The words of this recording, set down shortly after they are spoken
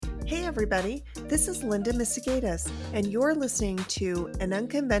Hey everybody, this is Linda Misigatis, and you're listening to An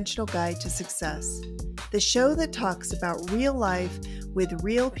Unconventional Guide to Success, the show that talks about real life with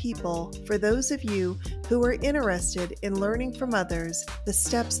real people for those of you who are interested in learning from others the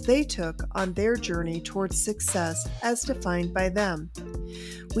steps they took on their journey towards success as defined by them.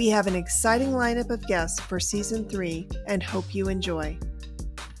 We have an exciting lineup of guests for Season 3 and hope you enjoy.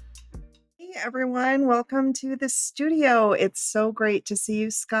 Hey everyone, welcome to the studio. It's so great to see you,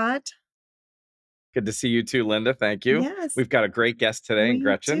 Scott. Good to see you too, Linda. Thank you. Yes. We've got a great guest today, We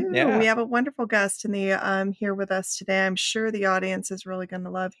Gretchen. do. Yeah. We have a wonderful guest in the here with us today. I'm sure the audience is really going to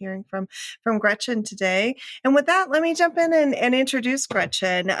love hearing from Gretchen today. And with that, let me jump in and introduce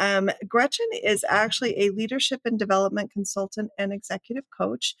Gretchen. Gretchen is actually a leadership and development consultant and executive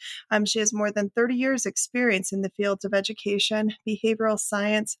coach. She has more than 30 years experience in the fields of education, behavioral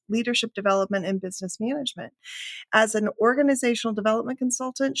science, leadership development, and business management. As an organizational development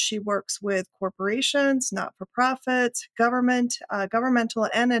consultant, she works with corporations, not-for-profits, governmental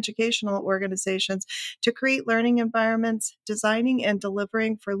and educational organizations to create learning environments, designing and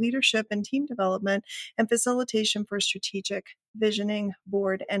delivering for leadership and team development, and facilitation for strategic visioning,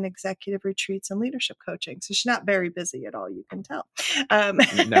 board, and executive retreats and leadership coaching. So she's not very busy at all, you can tell.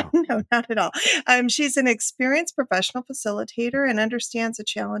 No. No, not at all. She's an experienced professional facilitator and understands the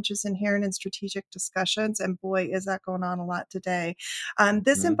challenges inherent in strategic discussions. And boy, is that going on a lot today.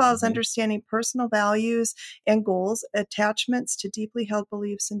 This involves understanding personal values and goals, attachments to deeply held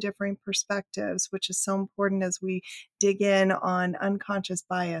beliefs and differing perspectives, which is so important as we dig in on unconscious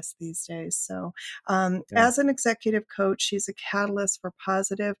bias these days. So as an executive coach, she's a catalyst for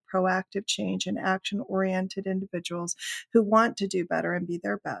positive, proactive change and action-oriented individuals who want to do better and be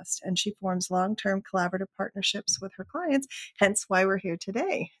their best. And she forms long-term collaborative partnerships with her clients, hence why we're here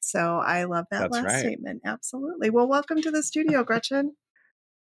today. So I love that That's last right. statement. Absolutely. Well, welcome to the studio, Gretchen.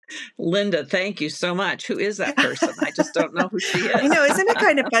 Linda, thank you so much. Who is that person? I just don't know who she is. I know, isn't it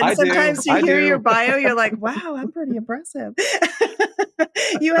kind of fun? I do, Sometimes you I hear do. your bio, you're like, wow, I'm pretty impressive.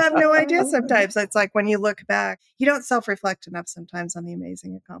 You have no idea sometimes. It's like when you look back, you don't self-reflect enough sometimes on the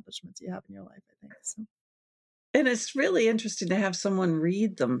amazing accomplishments you have in your life, I think. So. And it's really interesting to have someone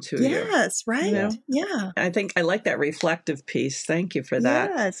read them to you. Yes, right? You know? Yeah. I think I like that reflective piece. Thank you for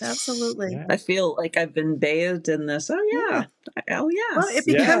that. Yes, absolutely. Yeah. I feel like I've been bathed in this. Oh, yeah. Oh, yes. Well, it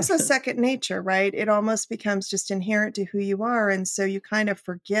Yeah. becomes a second nature, right? It almost becomes just inherent to who you are. And so you kind of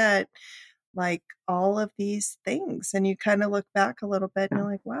forget like all of these things and you kind of look back a little bit and you're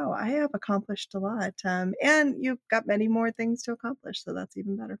like, wow, I have accomplished a lot. And you've got many more things to accomplish. So that's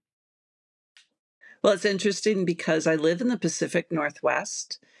even better. Well, it's interesting because I live in the Pacific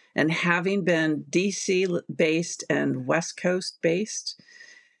Northwest, and having been DC based and West Coast based,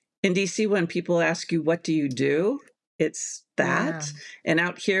 in DC, when people ask you, what do you do? It's that. Yeah. And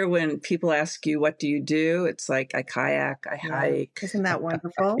out here, when people ask you, what do you do? It's like, I kayak, I hike. Isn't that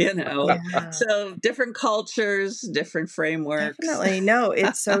wonderful? You know, Yeah. so different cultures, different frameworks. Definitely. No,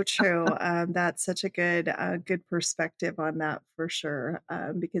 it's so true. That's such a good perspective on that for sure.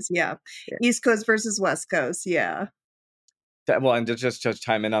 Because East Coast versus West Coast. Yeah. Well, and to just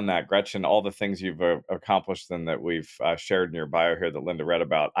chime in on that, Gretchen, all the things you've accomplished and that we've shared in your bio here that Linda read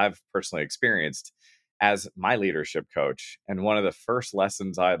about, I've personally experienced as my leadership coach. And one of the first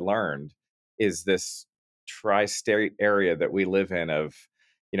lessons I had learned is this tri-state area that we live in of,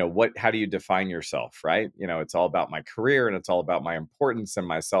 how do you define yourself, right? It's all about my career and it's all about my importance and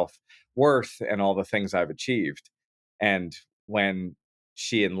my self-worth and all the things I've achieved. And when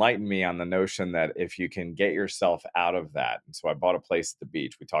she enlightened me on the notion that if you can get yourself out of that. And so I bought a place at the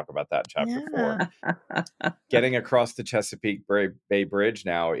beach. We talk about that in chapter 4. Getting across the Chesapeake Bay Bridge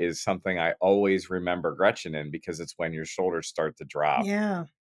now is something I always remember Gretchen in because it's when your shoulders start to drop. Yeah.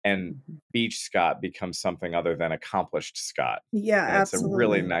 And beach Scott becomes something other than accomplished Scott. Yeah, and absolutely. It's a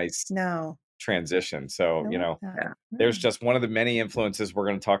really nice transition. So, there's just one of the many influences we're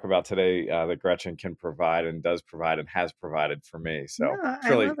going to talk about today that Gretchen can provide and does provide and has provided for me. So it's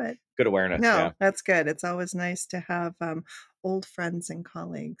really I love it. good awareness. No, Yeah. that's good. It's always nice to have old friends and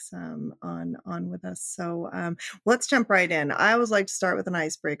colleagues on with us. So let's jump right in. I always like to start with an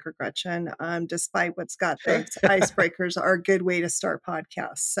icebreaker, Gretchen. Despite what Scott thinks, icebreakers are a good way to start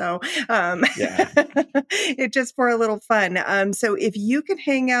podcasts. So it's just for a little fun. So if you could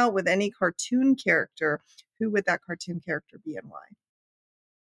hang out with any cartoon character, who would that cartoon character be and why?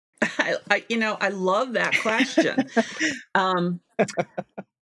 I love that question.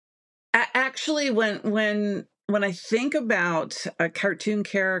 Actually, when I think about a cartoon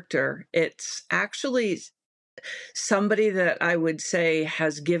character, it's actually somebody that I would say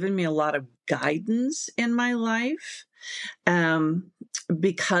has given me a lot of guidance in my life, um,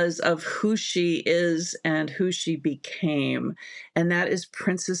 because of who she is and who she became, and that is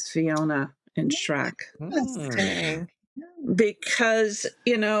Princess Fiona in Shrek. Mm. Interesting. Because,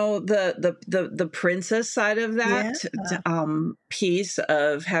 the princess side of Yeah. that, piece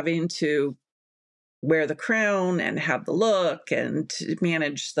of having to wear the crown and have the look and to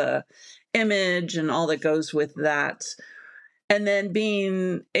manage the image and all that goes with that. And then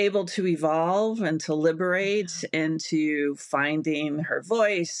being able to evolve and to liberate into finding her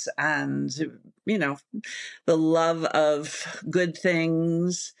voice and, you know, the love of good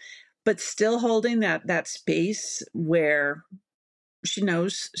things, but still holding that space where she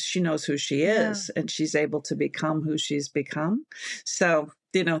knows who she Yeah. is and she's able to become who she's become. So,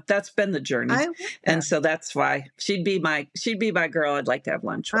 that's been the I journey. like And that. so that's why she'd be my girl I'd like to have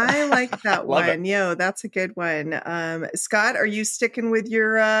lunch with. I like that Love it. one. Yo, that's a good one. Scott, are you sticking with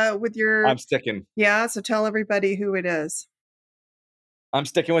your I'm sticking. yeah, so tell everybody who it is. I'm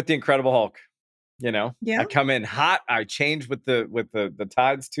sticking with the Incredible Hulk. Yeah. I come in hot. I change with the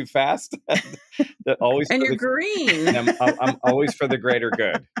tides too fast. Always And for you're the green. and I'm always for the greater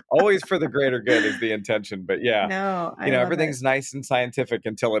good. Always for the greater good is the intention. But yeah, No, I love it. everything's nice and scientific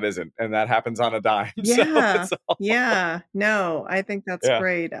until it isn't, and that happens on a dime. So Yeah. it's all, Yeah. No, I think that's yeah.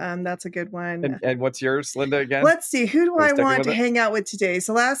 great. That's a good one. And what's yours, Linda? Again, Let's see, who do are you I sticking want with to it? hang out with today?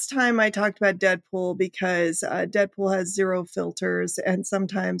 So last time I talked about Deadpool because Deadpool has 0 filters, and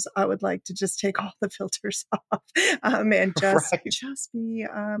sometimes I would like to just take all the filters off and just Right. just be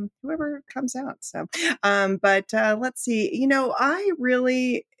whoever comes out. So, but let's see.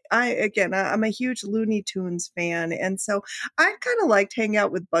 I'm a huge Looney Tunes fan, and so I kind of liked hang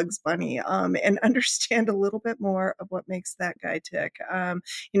out with Bugs Bunny and understand a little bit more of what makes that guy tick.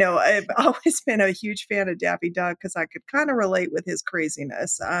 I've always been a huge fan of Daffy Duck because I could kind of relate with his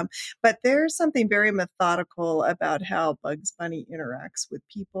craziness. But there's something very methodical about how Bugs Bunny interacts with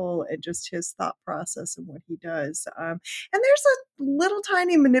people and just his thought process and what he does. And there's a little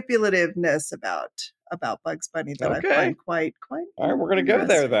tiny manipulativeness about Bugs Bunny that I Okay. find quite All right, we're gonna go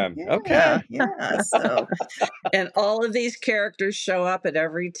there interesting. then. Yeah, Okay. yeah. So And all of these characters show up at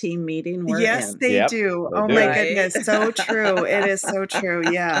every team meeting we're yes, in. they Yep, do. they Oh my do. Right? goodness, so true. It is so true.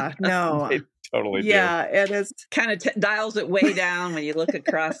 Yeah, no. They totally do. Yeah, it is. Kind of dials it way down when you look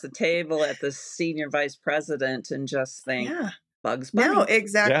across the table at the senior vice president and just think, Yeah. Bugs No, Bunny. Yeah.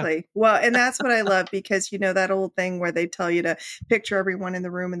 exactly. Well, and that's what I love because that old thing where they tell you to picture everyone in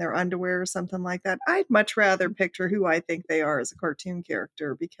the room in their underwear or something like that. I'd much rather picture who I think they are as a cartoon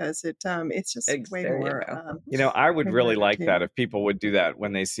character because it's just way There you more go. I would way more really like that entertaining. if people would do that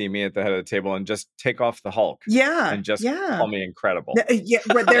when they see me at the head of the table and just take off the Hulk Yeah, and just yeah. call me Incredible. Yeah,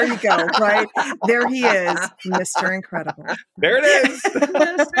 well, there you go, right? There he is, Mr. Incredible. There it is.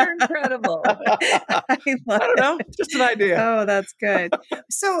 Mr. Incredible. I love I don't it. know, just an idea. Oh, that's good.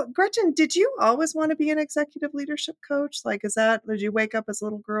 So, Gretchen, did you always want to be an executive leadership coach? Like, did you wake up as a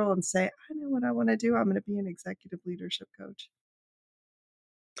little girl and say, I know what I want to do? I'm going to be an executive leadership coach.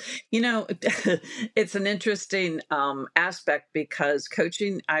 It's an interesting aspect because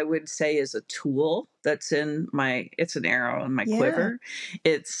coaching, I would say, is a tool that's it's an arrow in my Yeah. quiver.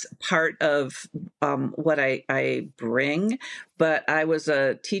 It's part of what I bring. But I was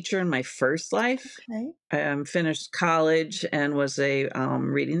a teacher in my first life. Okay. Finished college and was a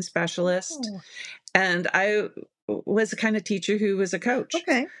reading specialist. Oh, And I was the kind of teacher who was a coach.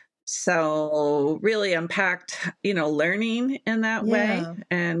 okay. So really unpacked, learning in that way Yeah.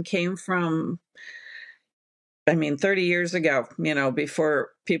 and came from, 30 years ago,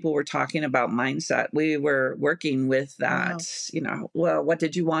 before people were talking about mindset, we were working with Wow. that, well, what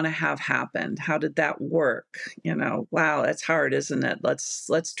did you want to have happen? How did that work? Wow, that's hard, isn't it?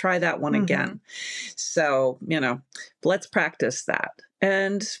 Let's try that one Mhm. again. So, let's practice that.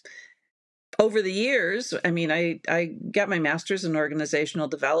 And over the years, I got my master's in organizational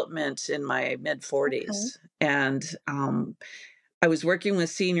development in my mid 40s. And I was working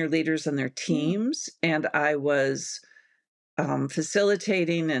with senior leaders and their Yeah. teams, and I was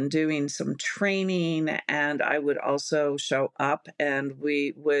facilitating and doing some training. And I would also show up and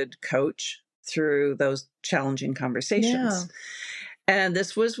we would coach through those challenging Yeah. conversations. And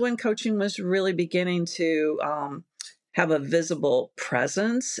this was when coaching was really beginning to have a visible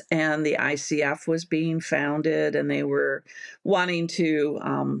presence, and the ICF was being founded, and they were wanting to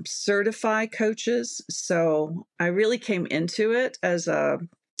certify coaches. So I really came into it as a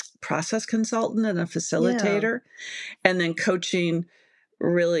process consultant and a Yeah. facilitator, and then coaching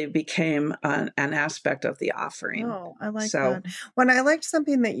really became an aspect of the offering. Oh, I like So, that. When I liked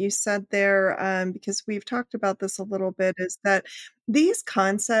something that you said there, because we've talked about this a little bit, is that these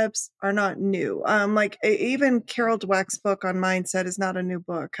concepts are not new. Like even Carol Dweck's book on mindset is not a new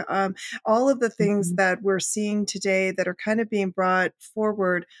book. All of the things mhm, that we're seeing today that are kind of being brought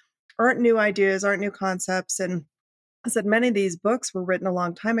forward aren't new ideas, aren't new concepts, and I said many of these books were written a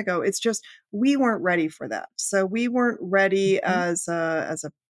long time ago. It's just we weren't ready for that. So we weren't ready mhm. as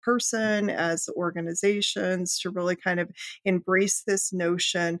a person, as organizations to really kind of embrace this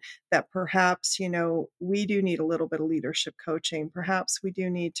notion that perhaps, we do need a little bit of leadership coaching. Perhaps we do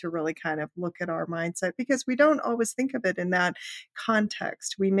need to really kind of look at our mindset because we don't always think of it in that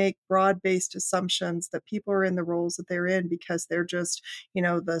context. We make broad-based assumptions that people are in the roles that they're in because they're just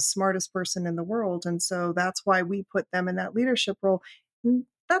the smartest person in the world. And so that's why we put them in that leadership role.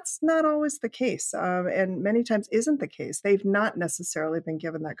 That's not always the case, and many times isn't the case. They've not necessarily been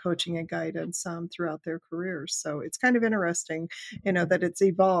given that coaching and guidance throughout their careers. So it's kind of interesting, that it's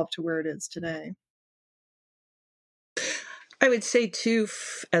evolved to where it is today. I would say too,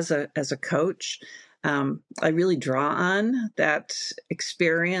 as a coach, I really draw on that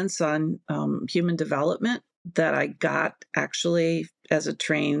experience on human development that I got actually as a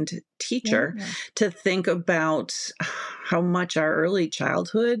trained teacher Yeah. to think about how much our early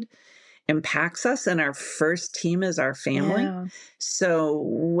childhood impacts us, and our first team is our family. Yeah. So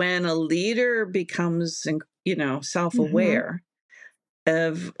when a leader becomes, Hmm. self-aware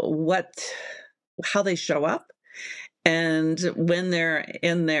of how they show up, and when they're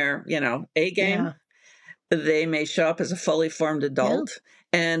in their, A game, Yeah. they may show up as a fully formed Yeah. adult.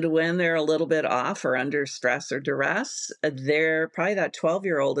 And when they're a little bit off or under stress or duress, they're probably that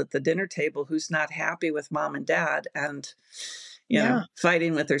 12-year-old at the dinner table who's not happy with mom and dad and, Yeah.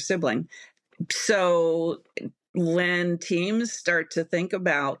 fighting with their sibling. So when teams start to think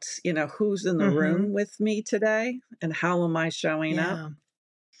about, who's in the Hmm. room with me today and how am I showing up, Yeah.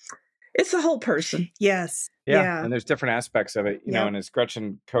 it's the whole person. Yes. Yeah, Yeah. and there's different aspects of it, Yep. and as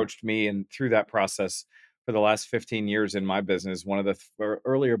Gretchen coached me and through that process for the last 15 years in my business, one of the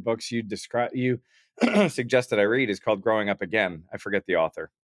earlier books you suggested I read is called Growing Up Again. I forget the author.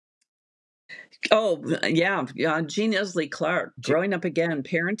 Oh, yeah, yeah, Jean Isley Clark, J- Growing Up Again,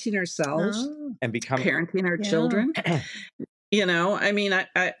 Parenting Ourselves, and Parenting Our Yeah. Children. I mean,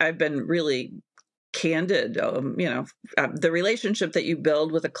 I've been really candid. The relationship that you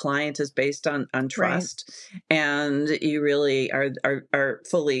build with a client is based on Right. trust, and you really are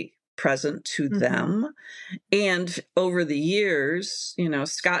fully present to Hmm. them. And over the years,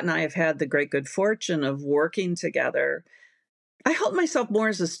 Scott and I have had the great good fortune of working together. I hold myself more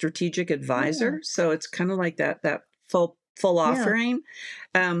as a strategic Yeah. advisor, so it's kind of like that full Yeah. offering.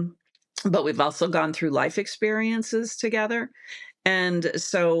 Um, but we've also gone through life experiences together. And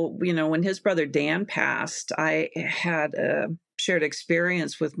so, when his brother Dan passed, I had a shared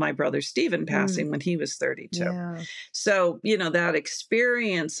experience with my brother Stephen Mm. passing when he was 32. Yeah. So, that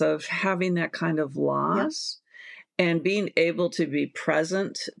experience of having that kind of Yep. loss and being able to be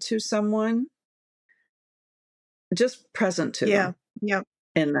present to someone, just present to Yeah. them Yep.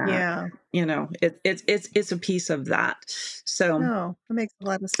 in that, Yeah. it's a piece of that. So No, that makes a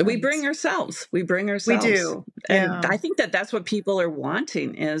lot of we bring sense. ourselves, we bring We ourselves. do. And Yeah. I think that that's what people are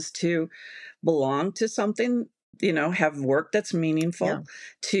wanting, is to belong to something, have work that's Yeah. meaningful,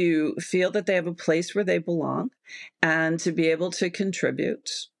 to feel that they have a place where they belong, and to be able to contribute.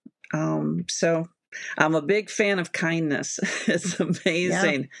 So I'm a big fan of kindness. It's Yeah.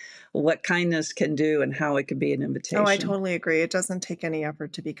 amazing what kindness can do and how it can be an Oh, I invitation. totally agree. It doesn't take any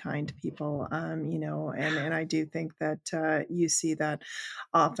effort to be kind to people, and I do think that you see that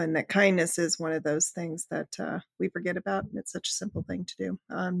often, that kindness is one of those things that we forget about, and it's such a simple thing to do,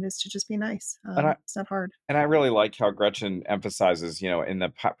 is to just be nice. and I It's not hard. and I really like how Gretchen emphasizes, in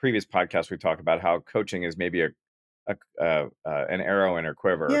the previous podcast we talked about how coaching is maybe an arrow in her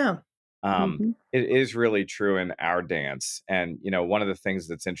quiver. Yeah. um, Hmm. it is really true in our dance. And one of the things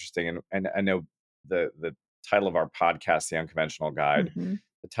that's interesting, and I know the title of our podcast, The Unconventional Guide, Hmm.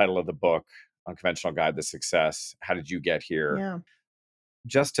 the title of the book, Unconventional Guide to Success, How Did You Get Here? Yeah.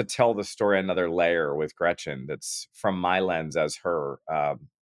 Just to tell the story another layer with Gretchen, that's from my lens as her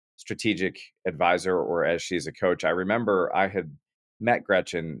strategic advisor, or as she's a coach. I remember I had met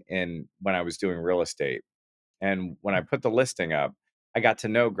Gretchen in when I was doing real estate, and when I put the listing up, I got to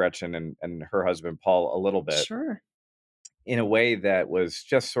know Gretchen and her husband, Paul, a little bit Sure. in a way that was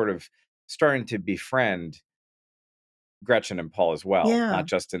just sort of starting to befriend Gretchen and Paul as well, Yeah. not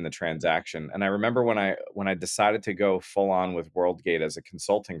just in the transaction. And I remember when I decided to go full on with WorldGate as a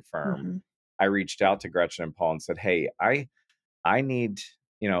consulting firm, Hmm. I reached out to Gretchen and Paul and said, "Hey, I need,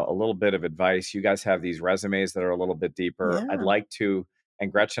 a little bit of advice. You guys have these resumes that are a little bit deeper. I'd Yeah. like to,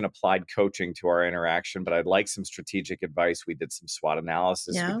 and Gretchen applied coaching to our interaction, but I'd like some strategic advice. We did some SWOT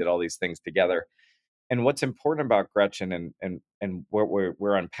analysis. We Yeah. did all these things together. And what's important about Gretchen and what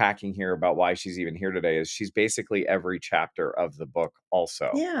we're unpacking here about why she's even here today is she's basically every chapter of the book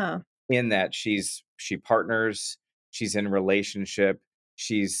also, Yeah. in that she partners, she's in relationship,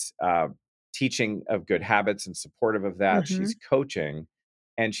 she's teaching of good habits and supportive of that, Hmm. she's coaching,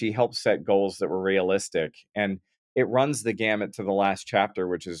 and she helps set goals that were realistic. And it runs the gamut to the last chapter,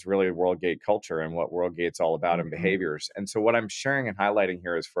 which is really WorldGate culture and what WorldGate's all about and Hmm. behaviors. And so what I'm sharing and highlighting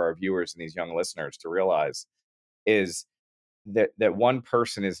here is for our viewers and these young listeners to realize is that one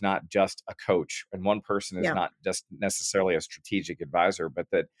person is not just a coach and one person is Yeah. not just necessarily a strategic advisor, but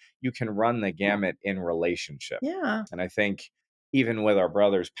that you can run the gamut in relationship. Yeah. And I think even with our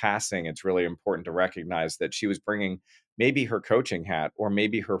brother's passing, it's really important to recognize that she was bringing maybe her coaching hat or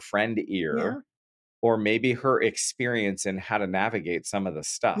maybe her friend ear Yeah. or maybe her experience in how to navigate some of the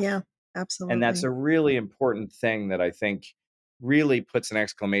stuff. Yeah. And that's Absolutely. a really important thing that I think really puts an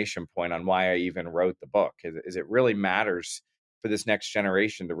exclamation point on why I even wrote the book is it really matters for this next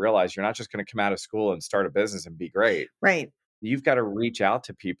generation to realize you're not just going to come out of school and start a business and be great. Right. You've got to reach out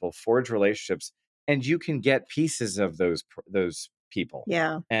to people, forge relationships, and you can get pieces of those people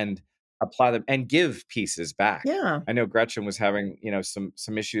Yeah. and apply them and give pieces back. Yeah. I know Gretchen was having,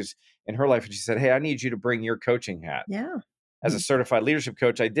 some issues in her life, and she said, "Hey, I need you to bring your coaching hat." Yeah. As a certified leadership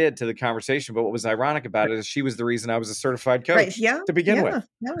coach, I did to the conversation. But what was ironic about it is she was the reason I was a certified Right. coach Yeah. to begin Yeah. with.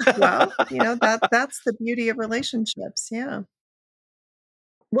 Yeah. Well, that's the beauty of relationships. Yeah.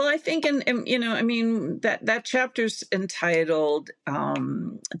 Well, I think, and I mean, that chapter's entitled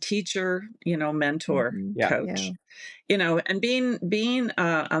 "Teacher," mentor, Hmm. Yeah. Yeah. coach, and being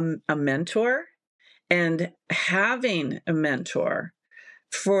a mentor and having a mentor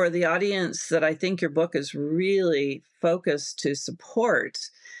for the audience that I think your book is really focused to support.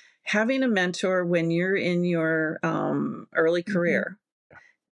 Having a mentor when you're in your early Hmm. career,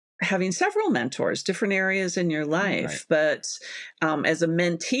 having several mentors, different areas in your Right. life, but as a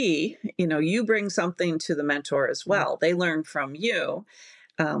mentee, you bring something to the mentor as Yeah. well. They learn from you,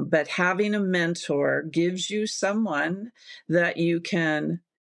 but having a mentor gives you someone that you can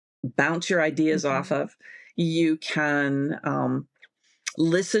bounce your ideas Hmm. off of. You can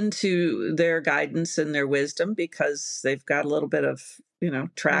listen to their guidance and their wisdom because they've got a little bit of Yeah.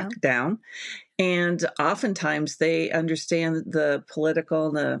 track down, and oftentimes they understand the political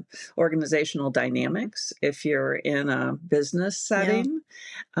and the organizational Hmm. dynamics if you're in a business Yeah. setting.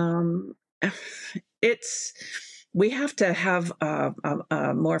 um, it's we have to have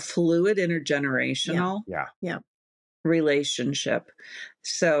a more fluid Yeah. intergenerational Yeah. Yeah. relationship.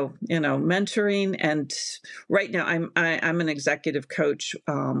 So mentoring, and right now I'm an executive coach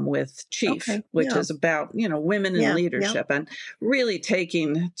with Chief, Okay. which Yeah. is about women in Yeah. Yeah. leadership and really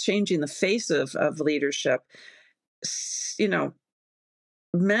changing the face of leadership. You know,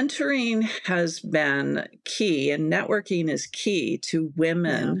 mentoring has been key, and networking is key to Yeah.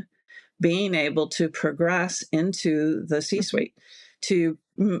 women being able to progress into the C Hmm. suite, to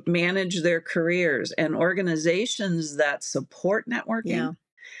manage their careers, and organizations that support networking, Yeah.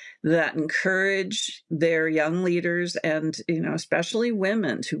 that encourage their young leaders and, especially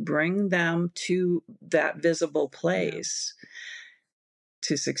women, to bring them to that visible Yeah. place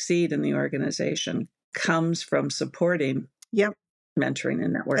to succeed in the organization comes from supporting Yep. mentoring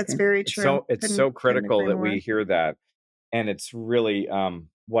and That's networking. very It's true. so it's Couldn't so couldn't critical agree that more. we hear that. And it's really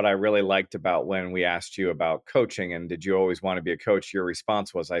what I really liked about when we asked you about coaching and did you always want to be a coach? Your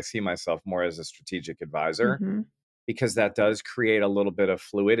response was, I see myself more as a strategic advisor, Hmm. because that does create a little bit of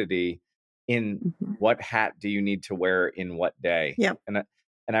fluidity in Mhm. what hat do you need to wear in what day. Yep.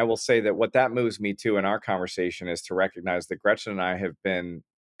 And I will say that what that moves me to in our conversation is to recognize that Gretchen and I have been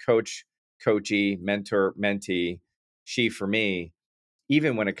coach, coachee, mentor, mentee, she for me,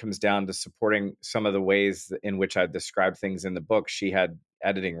 even when it comes down to supporting some of the ways in which I described things in the book, she had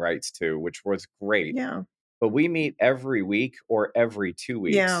editing rights to, which was great. Yeah. But we meet every week or every 2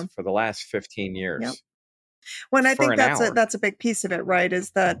 weeks Yeah. for the last 15 Yep. years Well, and I for think an hour. that's a big piece of it, right? Is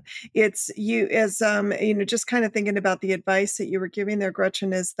that it's you as just kind of thinking about the advice that you were giving there,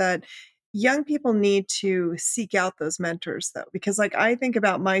 Gretchen, is that young people need to seek out those mentors though, because like I think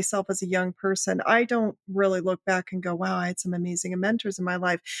about myself as a young person, I don't really look back and go, wow, I had some amazing mentors in my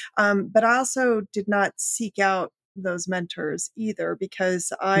life. But I also did not seek out those mentors either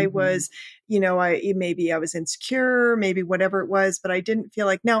because I Mhm. was, maybe I was insecure, maybe whatever it was, but I didn't feel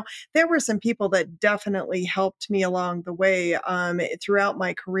like now there were some people that definitely helped me along the way throughout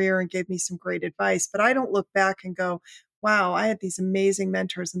my career and gave me some great advice. But I don't look back and go, wow, I had these amazing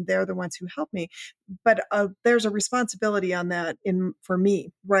mentors and they're the ones who helped me. But there's a responsibility on that for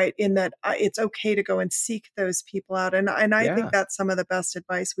me, right? In that it's okay to go and seek those people out. And I think Yeah, that's some of the best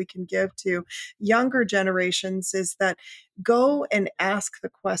advice we can give to younger generations is that go and ask the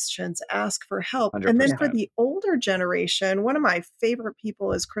questions, ask for help. And then Yeah. for 100%. the older generation, one of my favorite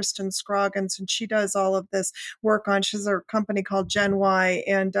people is Kristen Scroggins, and she does all of this work on, she's a company called Gen Y,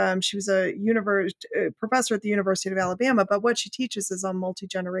 and she was a professor at the University of Alabama, but what she teaches is on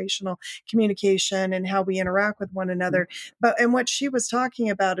multi-generational communication and how we interact with one another. And what she was talking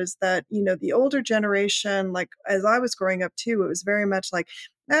about is that, the older generation, like as I was growing up too, it was very much like,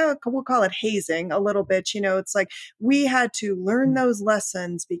 we'll call it hazing a little bit. It's like we had to learn those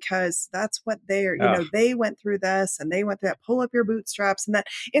lessons because that's what Oh, they went through this and they went through that, pull up your bootstraps, and that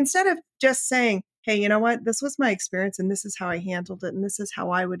instead of just saying, hey, you know what, this was my experience and this is how I handled it and this is how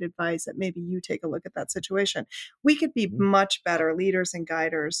I would advise that maybe you take a look at that situation. We could be mhm, much better leaders and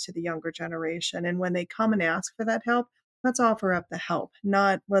guiders to the younger generation. And when they come and ask for that help, let's offer up the help,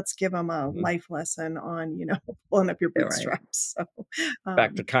 not let's give them a mhm. life lesson on, pulling up your You're right. bootstraps. So,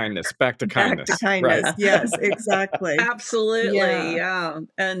 Back to um, kindness. Back to back to kindness. Right. kindness. Yes, exactly. Absolutely, Yeah. yeah.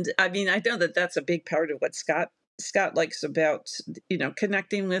 And I mean, I know that that's a big part of what Scott likes about,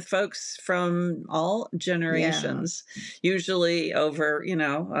 connecting with folks from all Yeah. generations, usually over,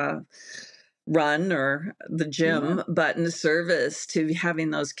 run or the Yeah. gym, but in the service to having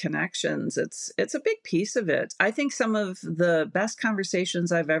those connections. It's a big piece of it. I think some of the best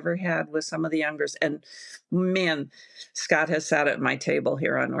conversations I've ever had with some of the youngers, and man, Scott has sat at my table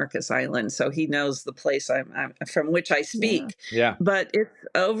here on Orcas Island, so he knows the place I'm from which I Yeah. speak. Yeah. But it's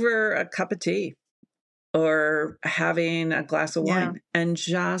over a cup of tea or having a glass of Yeah. wine and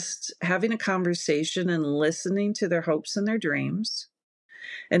just having a conversation and listening to their hopes and their dreams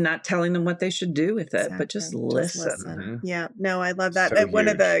and not telling them what they should do with it, but just Exactly. Just listen. listen. Hmm. Yeah. No, I love that. So One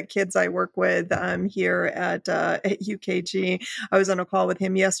of huge. the kids I work with here at UKG, I was on a call with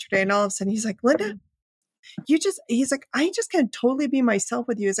him yesterday, and all of a sudden he's like, Linda, he's like, I just can totally be myself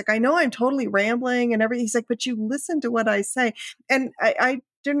with you. He's like, I know I'm totally rambling and everything. He's like, but you listen to what I say. And I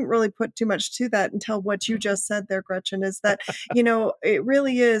didn't really put too much to that until what you just said there, Gretchen, is that, it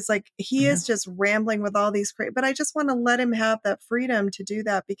really is like he Yeah. is just rambling with all these great, but I just want to let him have that freedom to do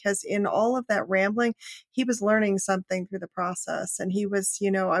that because in all of that rambling, he was learning something through the process. And he was,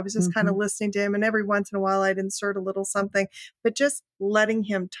 I was just kind of Mhm. listening to him. And every once in a while, I'd insert a little something, but just letting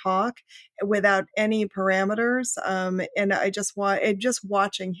him talk without any parameters. And just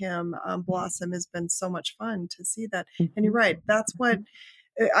watching him blossom has been so much fun to see that. And you're Mhm. right. That's what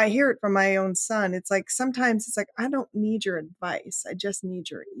I hear it from my own son. It's like sometimes it's like, I don't need your advice. I just need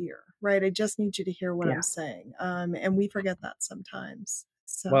your ear, right? I just need you to hear what I'm Yeah. saying. And we forget that sometimes.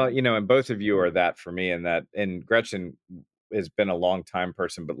 Well, So, and both of you are that for me, and Gretchen has been a long time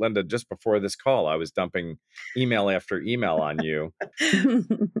person. But Linda, just before this call, I was dumping email after email on you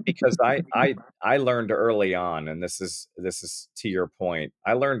because I learned early on, and this is to your point.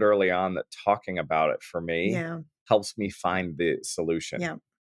 I learned early on that talking about it for me yeah, helps me find the solution. yeah,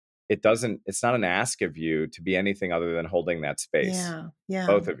 It's not an ask of you to be anything other than holding that space, yeah, yeah.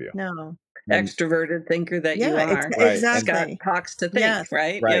 both of you. No. And Extroverted thinker that you Yeah, are. right, and Scott exactly. talks to think, Yes.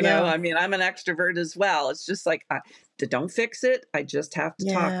 right? right. Yeah. I mean, I'm an extrovert as well. It's just like, don't fix it. I just have to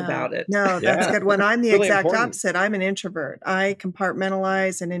talk Yeah. about it. No, that's Yeah, good. When I'm the really exact important. opposite, I'm an introvert. I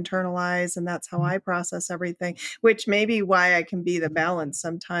compartmentalize and internalize, and that's how I process everything, which may be why I can be the balance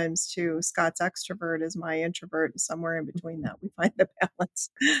sometimes too. Scott's extrovert is my introvert, and somewhere in between that, we find the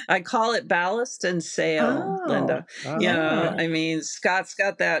balance. I call it ballast and sail, Oh, Linda. yeah. Okay. I mean, Scott's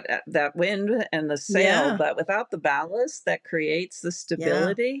got that wind and the sail, Yeah. but without the ballast that creates the Yeah.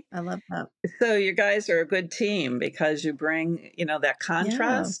 stability. I love that. So you guys are a good team because you bring, that Yeah.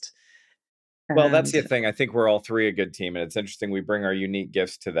 contrast. Well, that's the And thing. I think we're all three a good team, and it's interesting we bring our unique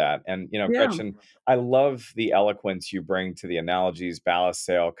gifts to that. And yeah. Gretchen, I love the eloquence you bring to the analogies, ballast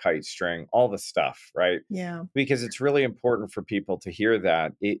sail, kite string, all the stuff, right? Yeah. Because it's really important for people to hear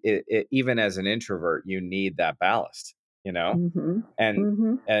that. Even as an introvert, you need that ballast, you know. Mhm. And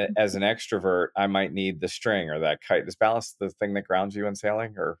Mhm. as an extrovert, I might need the string or that kite. Is ballast the thing that grounds you in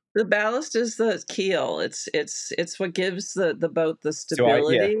sailing, or The ballast is the keel. It's what gives the boat the so? Yeah,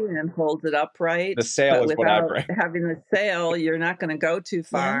 stability and holds it the upright, sail but is what I without bring, having the sail, you're not gonna go too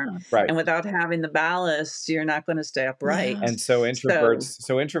far, Yeah. right? and without having the ballast, you're not gonna stay Yeah. And upright. so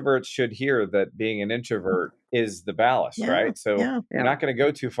So, introverts should hear that being an introvert is the ballast, Yeah. right? So Yeah. you're yeah. not going to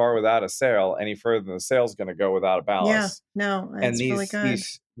go too far without a sail any further than the sail's going to go without a Yeah. ballast. No, And it's really good.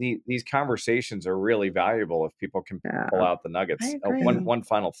 these conversations are really valuable if people can pull Yeah. out the I nuggets. One agree. one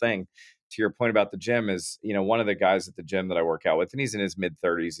final thing. to your point about the gym is, one of the guys at the gym that I work out with, and he's in his mid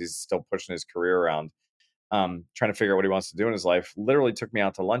 30s, he's still pushing his career around, trying to figure out what he wants to do in his life, literally took me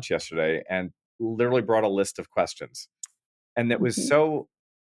out to lunch yesterday and literally brought a list of questions. And it was Mhm. so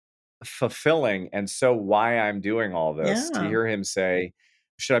fulfilling and so why I'm doing all this to Yeah. hear him say,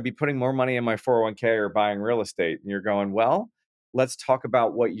 should I be putting more money in my 401k or buying real estate? And you're going, well, let's talk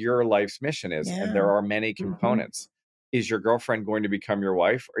about what your life's mission is. And Yeah. there are many Mhm. components. Is your girlfriend going to become your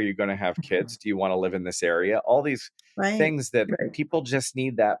wife? Are you going to have kids? Do you want to live in this area? All these Right. things that Right. people just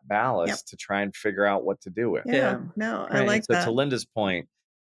need that Yep. ballast to try and figure out what to do with. Yeah. Yeah. No, I Right. like So to that. Linda's point,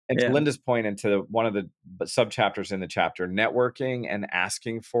 and to Yeah. Linda's point, and to one of the sub-chapters in the chapter, networking and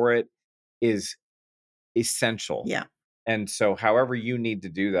asking for it is essential. Yeah. And so however you need to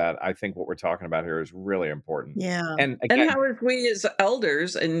do that, I think what we're talking about here is really important. Yeah. And And again, how if we as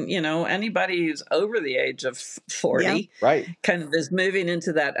elders and, anybody who's over the age of Yeah. 40 right. kind of is moving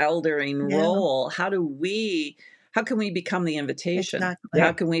into that eldering Yeah. role, how can we become the invitation? Exactly. How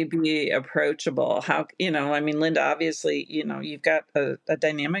Yeah. can we be approachable? Linda, obviously, you've got a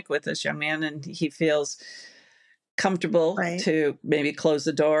dynamic with this young man and he feels comfortable Right. to maybe close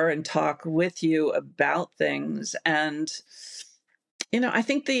the door and talk with you about things. And, I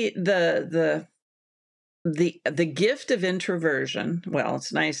think the gift of introversion, well,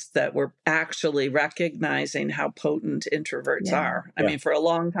 it's nice that we're actually recognizing how potent introverts Yeah. are. I Yeah. mean, for a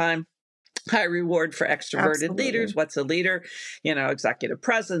long time, high reward for extroverted leaders. Absolutely. What's a leader? Executive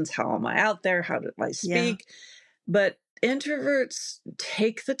presence. How am I out there? How do I Yeah. speak? But introverts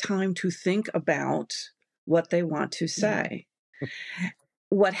take the time to think about what they want to Yeah. say.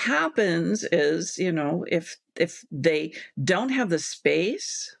 What happens is, if they don't have the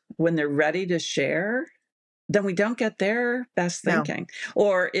space when they're ready to share, then we don't get their best No. thinking.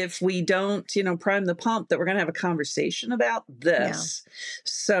 Or if we don't, prime the pump that we're going to have a conversation about Yeah. this.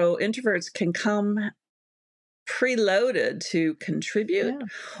 So introverts can come preloaded to contribute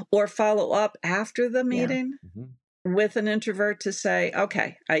Yeah. or follow up after the Yeah. meeting Mhm. with an introvert to say,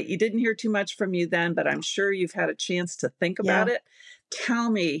 okay, you didn't hear too much from you then, but I'm sure you've had a chance to think Yeah. about it. Tell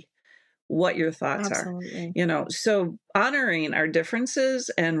me what your thoughts are. Absolutely. So honoring our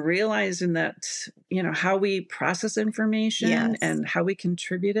differences and realizing that, how we process information Yes. and how we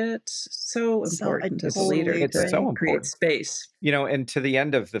contribute it, so So I important as a leader totally It's to agree. so create important. space. And to the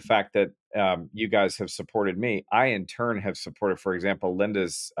end of the fact that you guys have supported me, I in turn have supported, for example,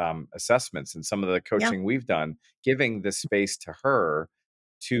 Linda's assessments and some of the Yeah. coaching we've done, giving the space to her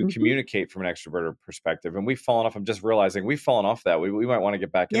to Mhm. communicate from an extroverted perspective. And we've fallen off. I'm just realizing we've fallen off that. We might want to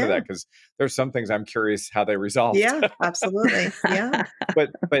get back into Yeah. that because there's some things I'm curious how they resolved. Yeah. Absolutely. Yeah.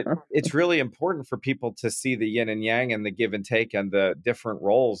 But it's really important for people to see the yin and yang and the give and take and the different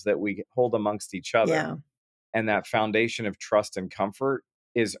roles that we hold amongst each other. Yeah. And that foundation of trust and comfort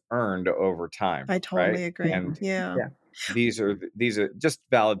is earned over time, I right? totally agree. And Yeah. Yeah. these are just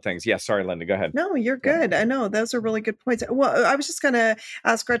valid things. Yeah, sorry, Linda, go ahead. No, you're Yeah. good. I know those are really good points. Well, I was just going to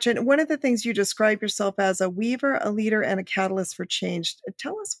ask Gretchen, one of the things you describe yourself as a weaver, a leader, and a catalyst for change.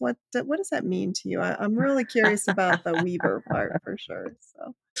 Tell us what does that mean to you? I'm really curious about the weaver part for sure.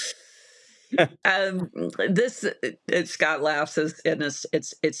 So This Scott laughs and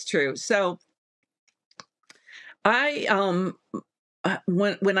it's true. So I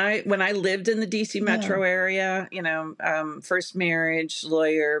when I lived in the DC yeah, metro area, first marriage,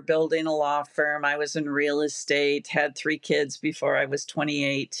 lawyer, building a law firm. I was in real estate, had 3 kids before I was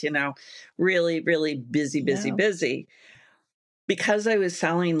 28, really, really busy, busy, yeah, busy. Because I was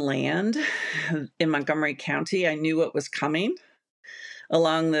selling land in Montgomery County, I knew what was coming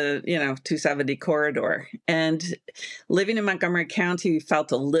along the 270 corridor, and living in Montgomery County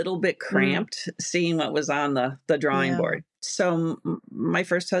felt a little bit mm, cramped seeing what was on the drawing yeah, board. So my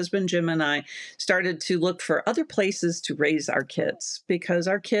first husband Jim and I started to look for other places to raise our kids, because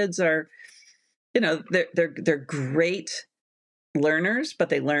our kids are, they're great learners, but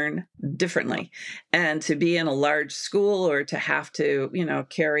they learn differently. And to be in a large school or to have to,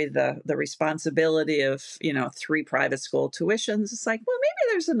 carry the responsibility of, 3 private school tuitions, it's like, well,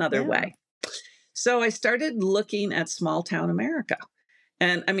 maybe there's another yeah. way. So I started looking at small town America.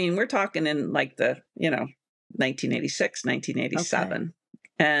 And I mean, we're talking in like the, 1986, Okay, 1987.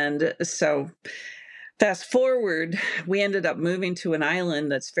 And so fast forward, we ended up moving to an island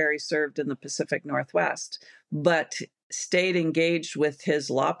that's ferry served in the Pacific Northwest, but stayed engaged with his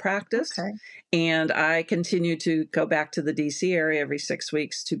law practice. okay, And I continue to go back to the DC area every 6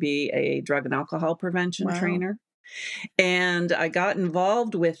 weeks to be a drug and alcohol prevention wow, trainer. And I got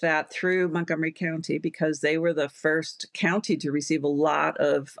involved with that through Montgomery County because they were the first county to receive a lot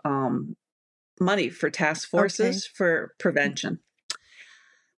of money for task okay, forces for prevention.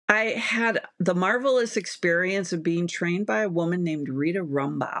 I had the marvelous experience of being trained by a woman named Rita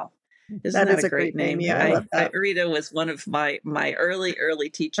Rumbaugh. Isn't That that a is a great great name. name? Yeah, I love that. Rita was one of my early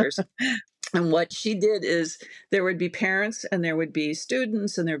teachers. And what she did is there would be parents and there would be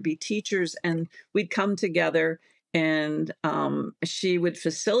students and there would be teachers, and we'd come together, and she would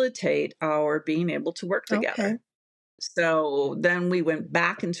facilitate our being able to work Okay. together. So then we went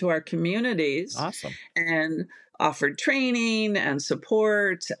back into our communities Awesome. and offered training and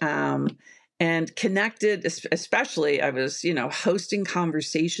support, and connected. Especially, I was, hosting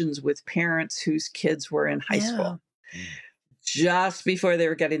conversations with parents whose kids were in high Yeah. school just before they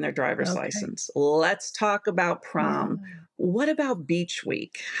were getting their driver's Okay. license. Let's talk about Yeah. prom. What about beach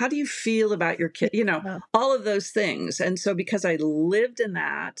week? How do you feel about your kid? Yeah. All of those things. And so, because I lived in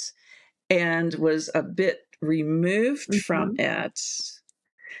that and was a bit removed from Mhm. it,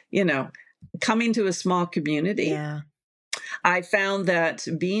 you know, coming to a small community, Yeah. I found that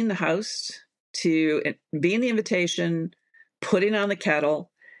being the host, to being the invitation, putting on the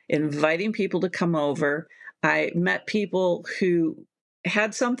kettle, inviting people to come over, I met people who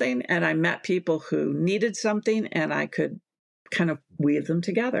had something, and I met people who needed something, and I could kind of weave them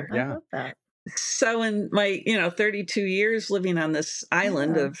together. I Yeah. love that. So in my, 32 years living on this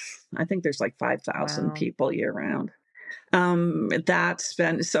island Yeah. of, I think there's like 5,000 Wow. people year round. That's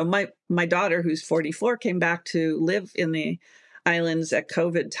been, so my daughter, who's 44, came back to live in the islands at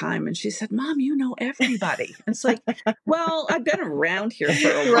COVID time, and she said, "Mom, you know everybody." And it's like, well, I've been around here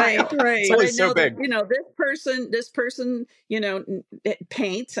for a Right, while, It's right. but only I so know that, big. this person, it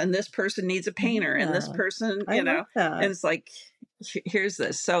paints, and this person needs a painter, and this Yeah. person, I love and that. it's like, here's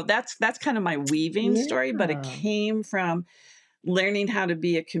this. So that's kind of my weaving story, but it Yeah. came from learning how to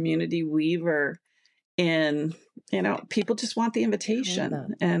be a community weaver. And, people just want the I love that.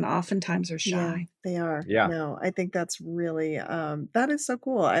 invitation, and oftentimes are Yeah, shy. they are. Yeah. No, I think that's really that is so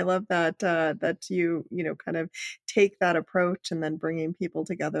cool. I love that that you kind of take that approach and then bringing people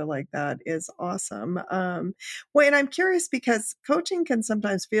together like that is awesome. Well, and I'm curious because coaching can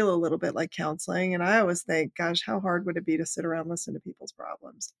sometimes feel a little bit like counseling, and I always think, gosh, how hard would it be to sit around and listen to people's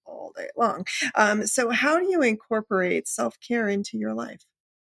problems all day long? So how do you incorporate self-care into your life?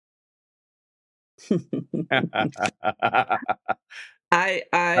 I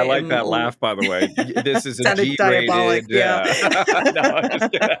I like am that laugh, by the way. This is a Sounded diabolic. G-rated. Yeah. No, I'm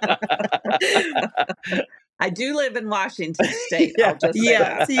just kidding. I do live in Washington State. Yeah. I'll just say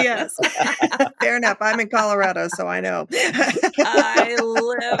Yes, that. yes. Fair enough. I'm in Colorado, so I know. I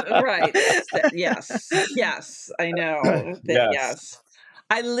live right. Yes, yes, I know that. Yes. Yes,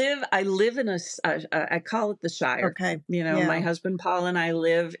 I live in I call it the Shire. Okay. My Yeah. husband Paul and I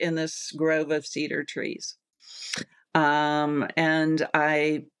live in this grove of cedar trees. And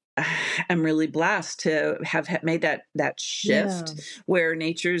I am really blessed to have made that Yeah. shift where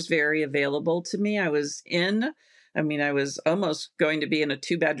nature's very available to me. I was almost going to be in a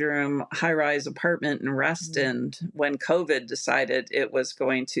 2-bedroom high-rise apartment in Mm. Reston when COVID decided it was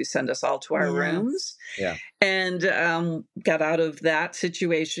going to send us all to our Yes. rooms, Yeah. and got out of that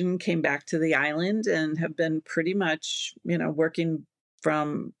situation, came back to the island, and have been pretty much, working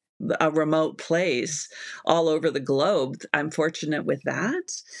from a remote place all over the globe. I'm fortunate with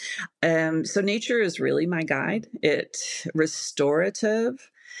that. So nature is really my guide. It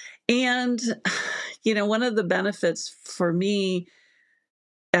restorative. And, one of the benefits for me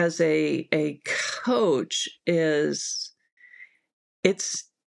as a coach is it's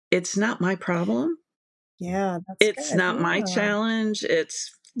it's not my problem. Yeah, that's It's good. not my Yeah. challenge,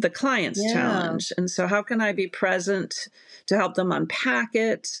 it's the client's Yeah. challenge. And so how can I be present to help them unpack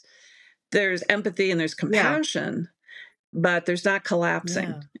it? There's empathy and there's Yeah. compassion, but there's not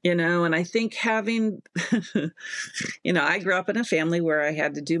collapsing, Yeah. and I think having I grew up in a family where I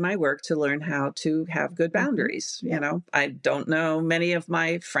had to do my work to learn how to have good Mhm. boundaries. Yeah. I don't know many of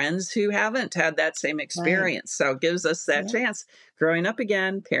my friends who haven't had that same Right. experience, so it gives us that Yeah. chance. Growing up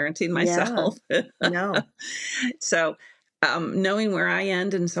again, parenting Yeah. myself. No. So knowing where I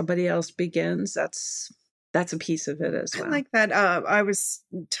end and somebody else begins, that's a piece of it as I well. like that. I was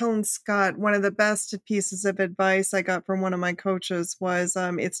telling Scott one of the best pieces of advice I got from one of my coaches was,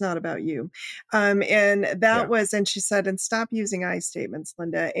 "It's not about you," and that Yeah. was, and she said, "And stop using I statements,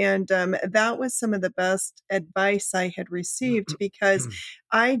 Linda." And that was some of the best advice I had received because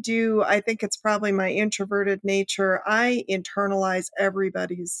I think it's probably my introverted nature. I internalize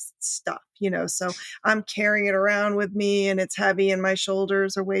everybody's stuff. so I'm carrying it around with me and it's heavy and my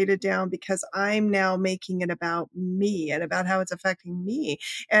shoulders are weighted down because I'm now making it about me and about how it's affecting me.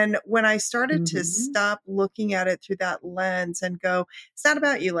 And when I started to stop looking at it through that lens and go, it's not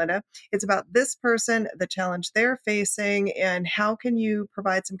about you, Linda. It's about this person, the challenge they're facing, and how can you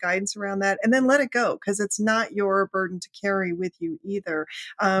provide some guidance around that and then let it go because it's not your burden to carry with you either.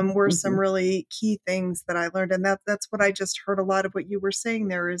 Were some really key things that I learned. And that's what I just heard a lot of what you were saying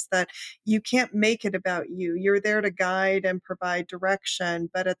there is that you can't make it about you. You're there to guide and provide direction.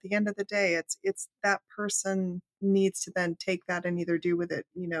 But at the end of the day, it's that person needs to then take that and either do with it,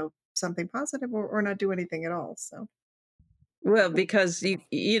 something positive or not do anything at all. So Well, because the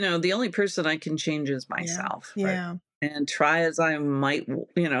only person I can change is yeah. myself. Yeah. And try as I might,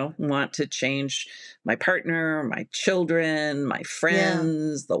 want to change my partner, my children, my Yeah.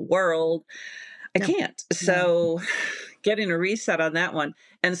 friends, the world, I Yep. can't. Yeah. So getting a reset on that one.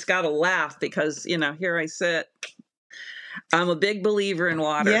 And Scott will laugh because, here I sit. I'm a big believer in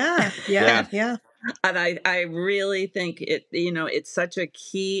water. Yeah. Yeah. Yeah. Yeah. And I really think it's such a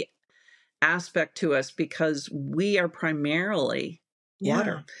key aspect to us because we are primarily Yeah.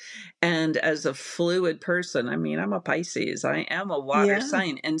 water. And as a fluid person, I mean, I'm a Pisces, I am a water Yeah.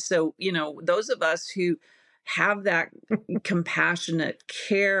 sign. And so, those of us who have that compassionate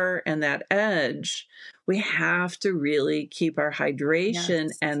care and that edge, we have to really keep our hydration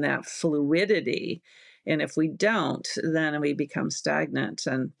Yes. and that fluidity. And if we don't, then we become stagnant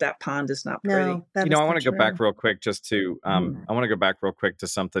and that pond is not pretty. No, that is I so want to go back true. real quick just to Mhm. I want to go back real quick to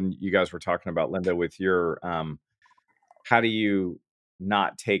something you guys were talking about, Linda, with your how do you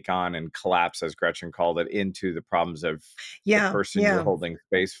not take on and collapse, as Gretchen called it, into the problems of the Yeah. person you're Yeah. holding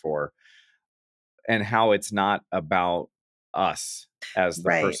space for, and how it's not about us as the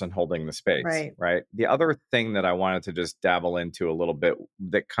Right. person holding the space, Right. right? The other thing that I wanted to just dabble into a little bit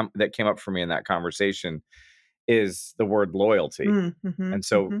that came up for me in that conversation is the word loyalty. Mm-hmm. And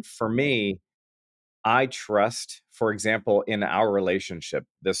so Mm-hmm. for me, I trust, for example, in our relationship,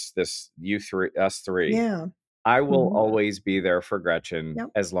 this you three, us three, Yeah. I will Mhm. always be there for Gretchen Yep.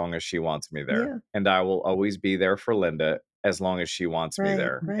 as long as she wants me there. Yeah. And I will always be there for Linda as long as she wants me Right.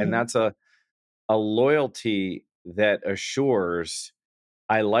 there. And Right. that's a loyalty that assures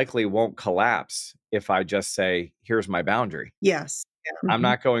I likely won't collapse if I just say, here's my boundary. Yes. Yeah. I'm Mhm.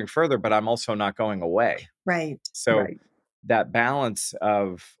 not going further, but I'm also not going away. Right. So Right. that balance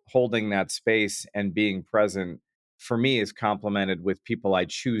of holding that space and being present for me is complemented with people I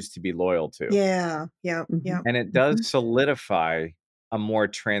choose to be loyal to. Yeah. Yeah. Yeah. Mhm. And it does Mhm. solidify a more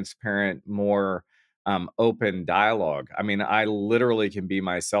transparent, more open dialogue. I mean, I literally can be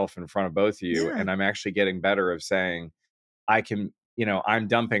myself in front of both of you, Yeah. and I'm actually getting better of saying, I can, I'm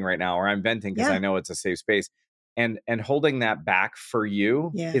dumping right now or I'm venting because I Yeah. know it's a safe space. And holding that back for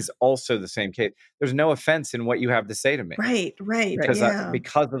you Yeah. is also the same case. There's no offense in what you have to say to me Right. Right. Right. Yeah.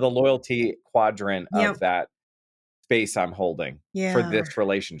 because of the loyalty quadrant of Yep. that space I'm holding for Yeah. this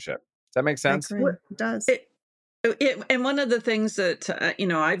relationship. Does that make I sense? agree. What It does. and one of the things that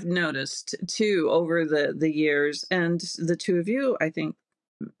I've noticed too over the years, and the two of you, I think,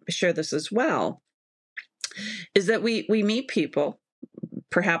 share this as well, is that we meet people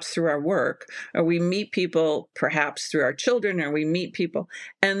perhaps through our work, or we meet people perhaps through our children, or we meet people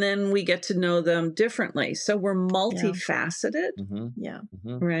and then we get to know them differently. So we're Yeah. multifaceted. Mm-hmm. Yeah.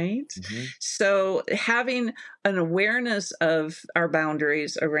 Mm-hmm. Right. Mm-hmm. So having an awareness of our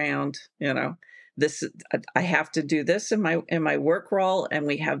boundaries around, this, I have to do this in my work role, and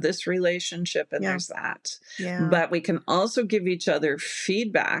we have this relationship, and Yeah. there's that. Yeah. But we can also give each other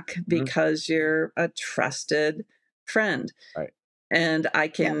feedback Mm-hmm. because you're a trusted friend, Right. and I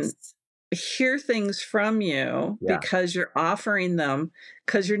can Yes. hear things from you Yeah. because you're offering them,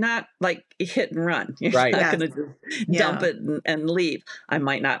 because you're not like hit and run. You're Right. not Yes. going to just dump Yeah. it and leave. I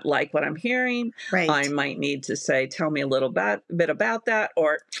might not like what I'm hearing. Right. I might need to say, tell me a little bit about that,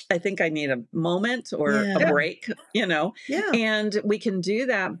 or I think I need a moment or a Yeah. break, Yeah. and we can do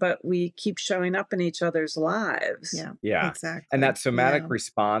that, but we keep showing up in each other's lives. Yeah. Yeah. And Exactly. that somatic Yeah.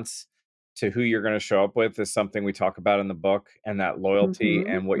 response to who you're going to show up with is something we talk about in the book. And that loyalty Mhm.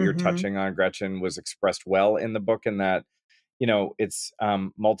 and what you're Mm-hmm. touching on, Gretchen, was expressed well in the book, in that, it's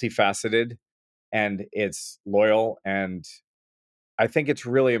multifaceted and it's loyal. And I think it's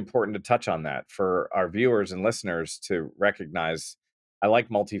really important to touch on that for our viewers and listeners to recognize. I like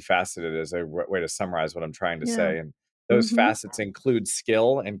multifaceted as a way to summarize what I'm trying to Yeah. say. And those Mhm. facets include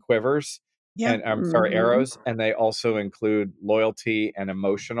skill and quivers, Yeah. and I'm sorry, Mhm. arrows, and they also include loyalty and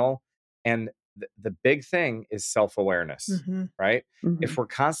emotional. And the big thing is self-awareness, Mm-hmm. right? If Mhm. we're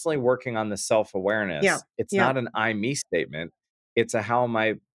constantly working on the Yeah. self-awareness, it's Yeah. not an I me statement. It's a how am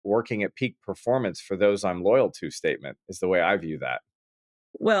I working at peak performance for those I'm loyal to statement is the way I view that.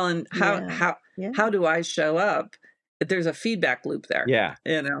 Well, and how Yeah. how Yeah. how do I show up? There's a feedback loop there. Yeah.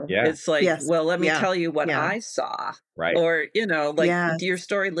 Yeah. It's like, Yes. well, let me Yeah. tell you what Yeah. I saw. Right. Or, like Yes. your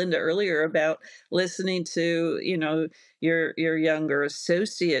story, Linda, earlier about listening to, your younger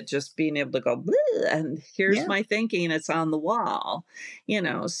associate just being able to go, "Bleh," and here's Yeah. my thinking, it's on the wall.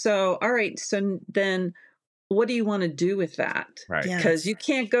 So all right, so then what do you want to do with that? Right. Because Yes. you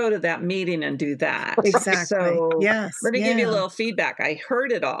can't go to that meeting and do that. Exactly. So Yes. let me give you a Yeah. little feedback. I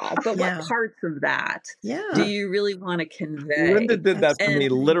heard it all, but what Yeah. parts of that do Yeah. you really want to Linda convey? did that for me And Absolutely.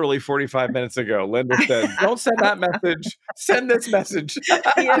 literally 45 minutes ago. Linda said, "Don't send that message. Send this message."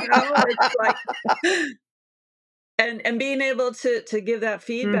 it's like, and being able to give that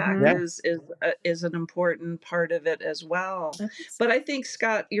feedback Yeah. Mhm. is an important part of it as well. I think so. But I think,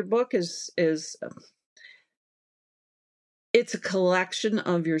 Scott, your book is it's a collection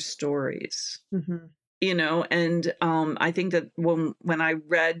of your stories. Mhm. And I think that when I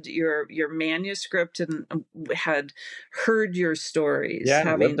read your manuscript and had heard your stories, Yeah. Lived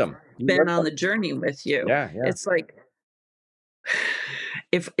having them. You been lived on them. the journey with you, Yeah. Yeah. it's like,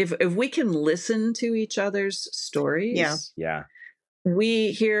 if we can listen to each other's Yeah. stories, Yeah.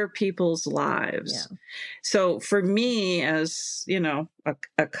 we hear people's Yeah. lives. So for me, as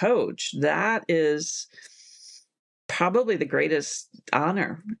a coach, that is probably the greatest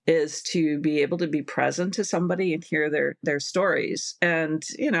honor, is to be able to be present to somebody and hear their stories. And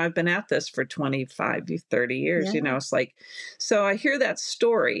I've been at this for 25 to 30 years. Yeah. It's like, so I hear that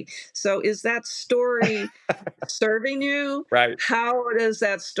story. So is that story serving you? Right. How does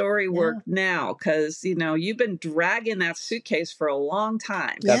that story work Yeah. now? Because you've been dragging that suitcase for a long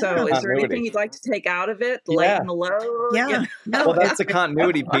time. That's the So Yeah. is there continuity. anything you'd like to take out of it, Yeah. lighten the load? Yeah. Well, No, that's it's the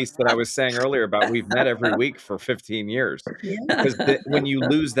continuity piece that I was saying earlier about we've met every week for 15 years. yeah. Because when you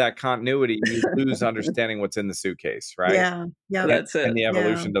lose that continuity, you lose understanding what's in the suitcase, right? Yeah. Yep. And That's it. and the Yeah.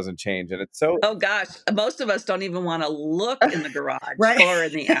 evolution doesn't change. And it's so Oh gosh, most of us don't even want to look in the garage Right. or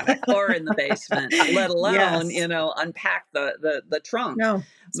in the attic or in the basement, let alone, Yes. unpack the trunk. No,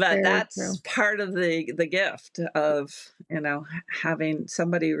 it's But very that's true. part of the gift of, having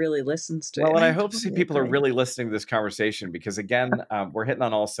somebody really listens to well, and you. I I hope to see totally people are agree. really listening to this conversation because, again, we're hitting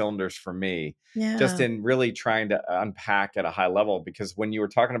on all cylinders for me, just Yeah. in really trying to unpack at a high level. Because when you were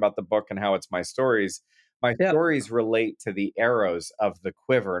talking about the book and how it's my Yep. stories relate to the arrows of the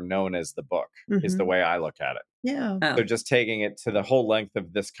quiver known as the book, is the Mhm. way I look at it. Yeah. So Oh, just taking it to the whole length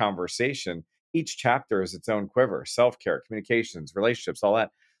of this conversation, each chapter is its own quiver: self care, communications, relationships, all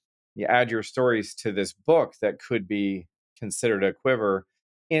that. You add your stories to this book that could be considered a quiver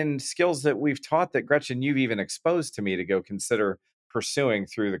in skills that we've taught that, Gretchen, you've even exposed to me to go consider pursuing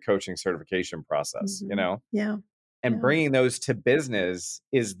through the coaching certification process, Mhm. Yeah. and Yeah. bringing those to business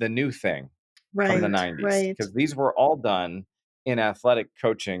is the new thing from the Right. 90s Right. because these were all done in athletic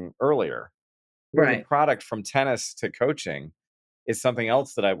coaching earlier. Where the right. product from tennis to coaching is something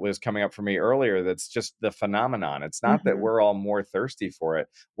else that I was coming up for me earlier. That's just the phenomenon. It's not that Mhm. we're all more thirsty for it.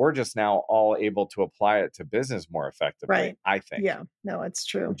 We're just now all able to apply it to business more effectively, Right. I think. Yeah. No, it's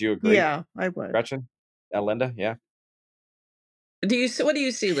true. Would you agree, Yeah, I would. Gretchen? Linda? Yeah. What do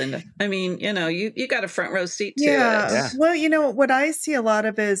you see, Linda? I mean, you got a front row seat to it. Yeah. Yeah. Well, what I see a lot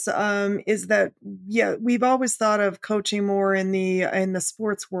of is that yeah, we've always thought of coaching more in the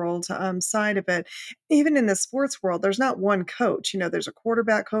sports world side of it. Even in the sports world, there's not one coach. There's a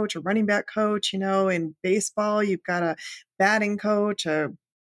quarterback coach, a running back coach, in baseball, you've got a batting coach, a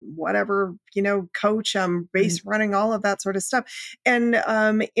whatever, coach, base running, all of that sort of stuff. And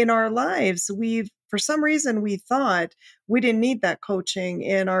in our lives, for some reason we thought we didn't need that coaching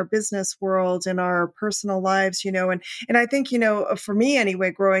in our business world, in our personal lives, and I think, for me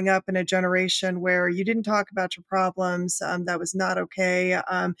anyway, growing up in a generation where you didn't talk about your problems, that was not okay.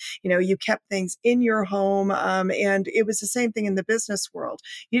 You kept things in your home, and it was the same thing in the business world.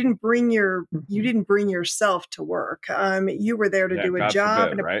 You Mhm. didn't bring yourself to work. You were there to Yeah. do a God job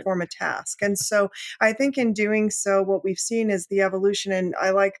forbid, and to right? perform a task. And so I think in doing so, what we've seen is the evolution. And I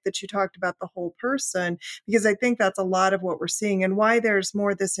like that you talked about the whole person, because I think that's a lot of what we're seeing, and why there's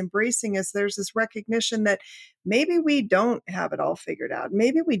more this embracing is there's this recognition that maybe we don't have it all figured out.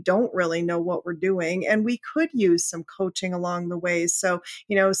 Maybe we don't really know what we're doing, and we could use some coaching along the way. So,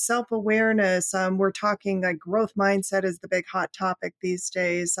 self-awareness, we're talking like growth mindset is the big hot topic these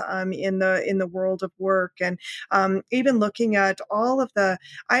days, in the world of work. And even looking at all of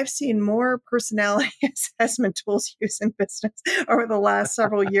I've seen more personality assessment tools used in business over the last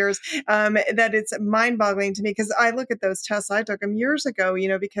several years, that it's mind-boggling to me, because I look at those tests. I took them years ago,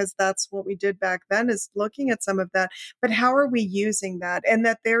 because that's what we did back then, is looking at some of that, but how are we using that? And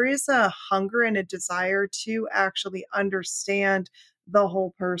that there is a hunger and a desire to actually understand the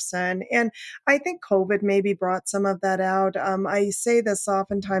whole person. And I think COVID maybe brought some of that out. I say this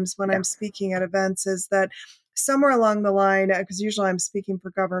oftentimes when I'm speaking at events, is that somewhere along the line, because usually I'm speaking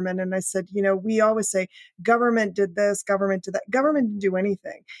for government, and I said, we always say government did this, government did that. Government didn't do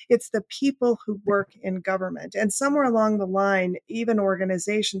anything. It's the people who work in government. And somewhere along the line, even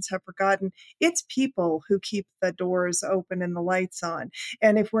organizations have forgotten it's people who keep the doors open and the lights on.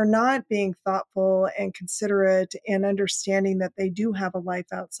 And if we're not being thoughtful and considerate and understanding that they do have a life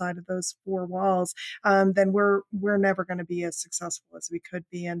outside of those four walls, then we're never going to be as successful as we could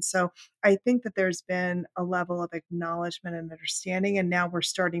be. And so I think that there's been a level of acknowledgement and understanding, and now we're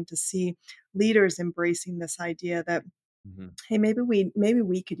starting to see leaders embracing this idea that, hey, maybe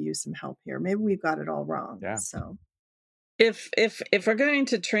we could use some help here. Maybe we've got it all wrong. Yeah. So if we're going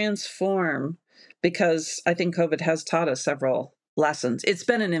to transform, because I think COVID has taught us several lessons, it's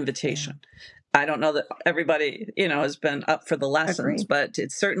been an invitation. I don't know that everybody, has been up for the lessons, Agree. but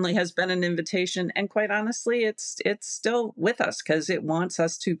it certainly has been an invitation. And quite honestly, it's still with us because it wants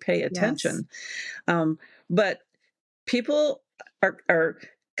us to pay attention. But people are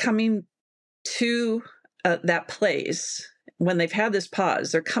coming to that place when they've had this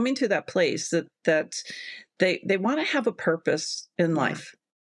pause. They're coming to that place that they want to have a purpose in life,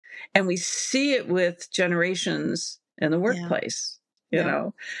 and we see it with generations in the workplace.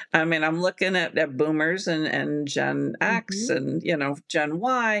 I mean, I'm looking at boomers and Gen X and Gen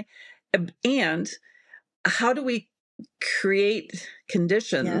Y, and how do we create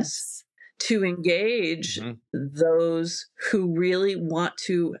conditions to engage those who really want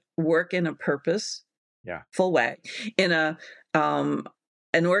to work in a purposeful way, in a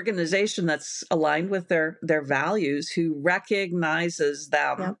an organization that's aligned with their values, who recognizes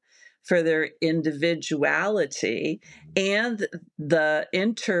them for their individuality and the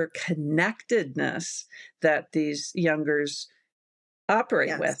interconnectedness that these youngers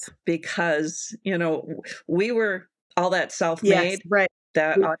operate with, because we were all that self-made,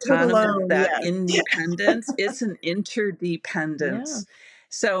 that autonomous, that independence. It's an interdependence.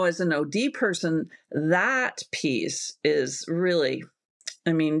 So as an OD person, that piece is really,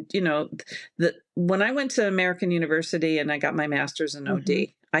 I mean, when I went to American University and I got my master's in OD,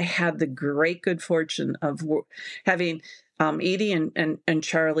 I had the great good fortune of having Edie and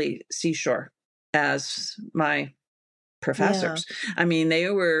Charlie Seashore as my professors. I mean, they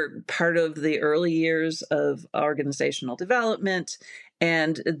were part of the early years of organizational development,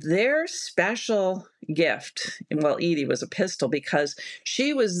 and their special gift, and well, Edie was a pistol because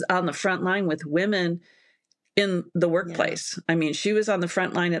she was on the front line with women in the workplace. I mean, she was on the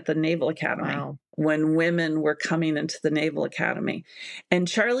front line at the Naval Academy when women were coming into the Naval Academy. And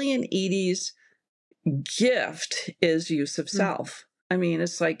Charlie and Edie's gift is use of self. I mean,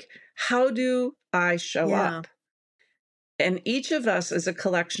 it's like, how do I show up? And each of us is a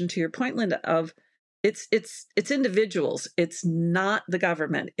collection, to your point, Linda, of it's individuals. It's not the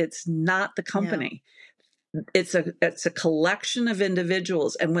government. It's not the company. It's a collection of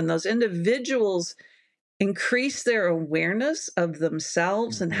individuals. And when those individuals increase their awareness of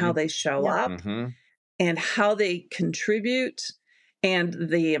themselves and how they show up and how they contribute and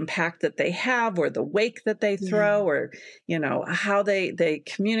the impact that they have, or the wake that they throw, or how they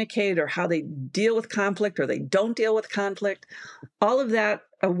communicate, or how they deal with conflict, or they don't deal with conflict, all of that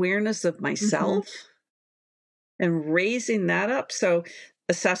awareness of myself and raising that up. So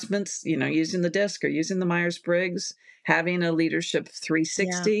assessments, using the DISC or using the Myers-Briggs, having a leadership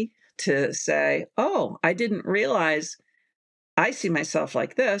 360 to say, oh, I didn't realize I see myself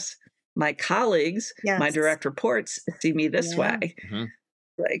like this. My colleagues, my direct reports see me this way.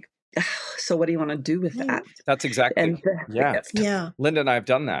 Like, so what do you want to do with that? That's exactly. And Linda and I have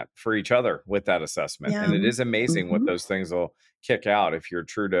done that for each other with that assessment. And it is amazing what those things will kick out if you're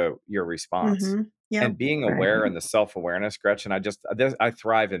true to your response. And being aware and the self-awareness, Gretchen, I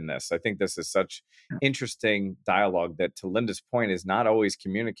thrive in this. I think this is such interesting dialogue that, to Linda's point, is not always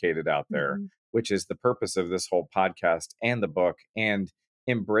communicated out there, which is the purpose of this whole podcast and the book, and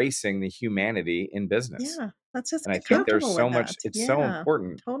embracing the humanity in business. Let's just and I get think there's comfortable so with much, that. it's so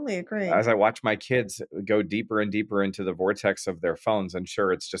important. Totally agree. As I watch my kids go deeper and deeper into the vortex of their phones, and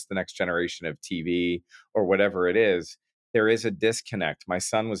sure, it's just the next generation of TV or whatever it is, there is a disconnect. My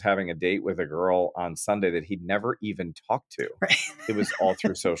son was having a date with a girl on Sunday that he'd never even talked to. It was all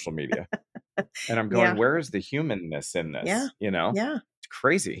through social media. And I'm going, where is the humanness in this? It's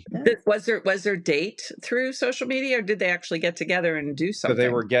crazy. Was there date through social media, or did they actually get together and do something? So they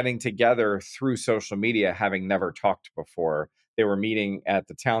were getting together through social media, having never talked before. They were meeting at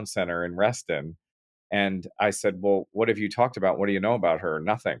the town center in Reston. And I said, well, what have you talked about? What do you know about her?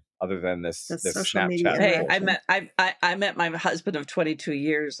 Nothing other than this The social media Snapchat Hey, poll. I met my husband of 22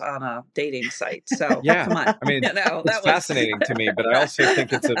 years on a dating site. So Yeah, come on, I mean, you know, it's that was fascinating to me, but I also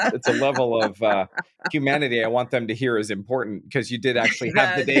think it's a level of humanity I want them to hear is important, because you did actually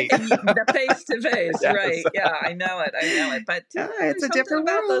have the date. the face to face, Yes. right? Yeah, I know it. But Yeah, it's there's a something different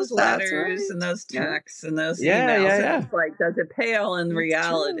about world. those That's letters right. and those Yeah, texts and those Yeah, emails, and yeah, it's like, does it pale in it's true.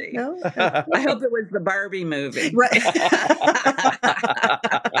 reality? No, I hope it was the Barbie movie. right.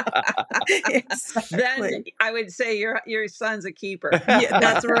 Then Exactly. I would say your son's a keeper. Yeah,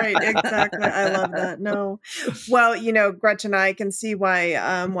 that's right. Exactly. I love that. No. Well, Gretchen, I can see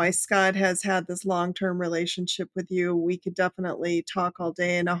why Scott has had this long-term relationship with you. We could definitely talk all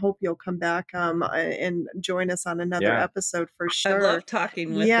day, and I hope you'll come back and join us on another Yeah. episode for I sure. love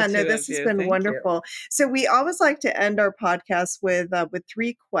talking with Yeah, the no, two this of has you. been Thank you. wonderful. So we always like to end our podcast with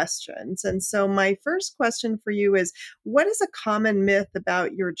 3 questions. And so my first question for you is, what is a common myth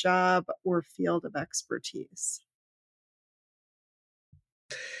about your job or field of expertise?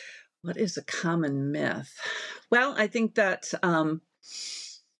 What is a common myth? Well, I think that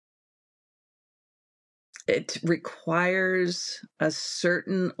it requires a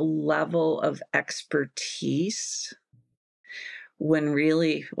certain level of expertise, when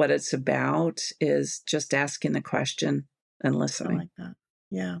really what it's about is just asking the question and I listening. like that.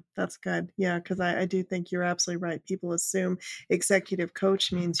 Yeah, that's good. Yeah, because I do think you're absolutely right. People assume executive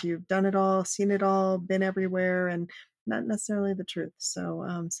coach means you've done it all, seen it all, been everywhere, and not necessarily the truth. So,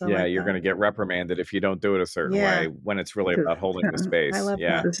 I Yeah, like you're that. going to get reprimanded if you don't do it a certain Yeah, way, when it's really about holding the I space. love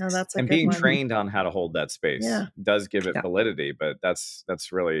Yeah. that. No, that's a And good being one. trained on how to hold that space Yeah, does give it Yeah. validity, but that's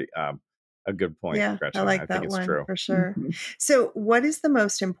really a good point, yeah, I Gretchen. like I think that it's one true. for sure. Mhm. So, what is the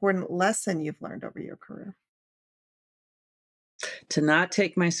most important lesson you've learned over your career? To not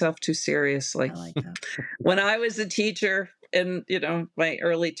take myself too I seriously. like that. When I was a teacher in, my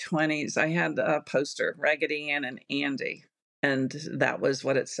early 20s, I had a poster, Raggedy Ann and Andy. And that was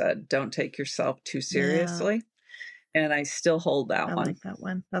what it said. Don't take yourself too Yeah, seriously. And I still hold I that one. like that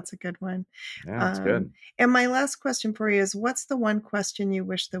one. That's a good one. Yeah, it's good. And my last question for you is, what's the one question you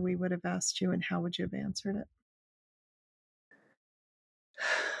wish that we would have asked you, and how would you have answered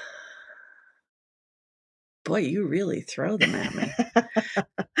Boy, you really throw them at me. it?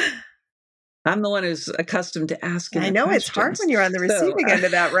 I'm the one who's accustomed to asking I the know it's hard questions. when you're on the So, receiving end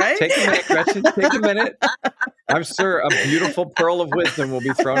of that, right? Take a minute, Gretchen. Take a minute. I'm sure a beautiful pearl of wisdom will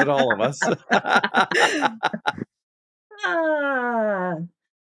be thrown at all of us.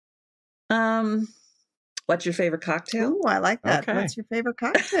 ah, what's your favorite cocktail? Ooh, I like that. Okay. What's your favorite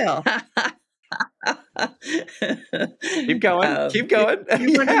cocktail? Keep going. Keep going.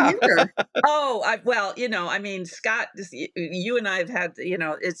 You want to Yeah. hear? Scott, you and I have had,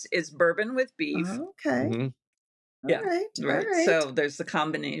 it's bourbon with beef. Okay. Mhm. All Yeah, right. All right. right. So there's the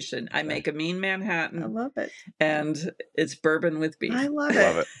combination. I Okay. make a mean I Manhattan, love it. and it's bourbon with beef. I love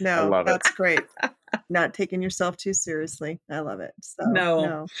Love it. it. I No, love it. that's great. Not taking yourself too seriously. I love it. So, No,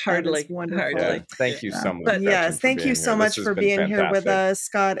 that is hardly. wonderful. Yeah. Hardly. Thank you Yeah. so much, But Gretchen, Yes, for thank you being so here. much This has for been being here with fantastic. us,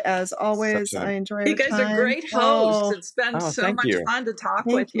 Scott. As always, Such I a enjoy You the guys are time. great hosts. Oh, It's been so thank much you. fun to talk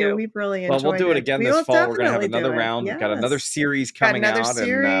thank with you. you. We've really Well, we'll enjoyed do it it. again We this will fall. We're going to have definitely do another it. round. We've got another Yes. series Got coming another out.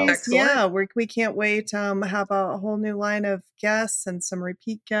 series. Excellent. Yeah, we can't wait. Have a whole new line of guests and some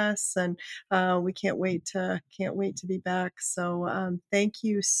repeat guests, and we can't wait to be back. So thank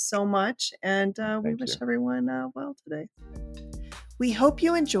you so much, and we Thank wish you. everyone well today. We hope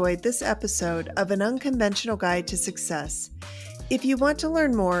you enjoyed this episode of An Unconventional Guide to Success. If you want to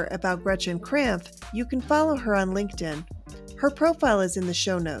learn more about Gretchen Krampf, you can follow her on LinkedIn. Her profile is in the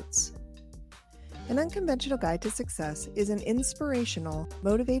show notes. An Unconventional Guide to Success is an inspirational,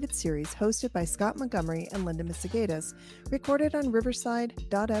 motivated series hosted by Scott Montgomery and Linda Misegatis, recorded on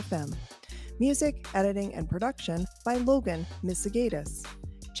Riverside.fm. Music, editing, and production by Logan Misegatis.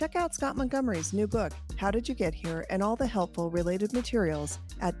 Check out Scott Montgomery's new book, How Did You Get Here, and all the helpful related materials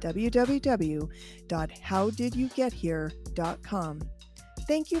at www.howdidyougethere.com.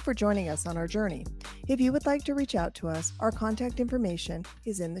 Thank you for joining us on our journey. If you would like to reach out to us, our contact information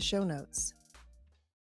is in the show notes.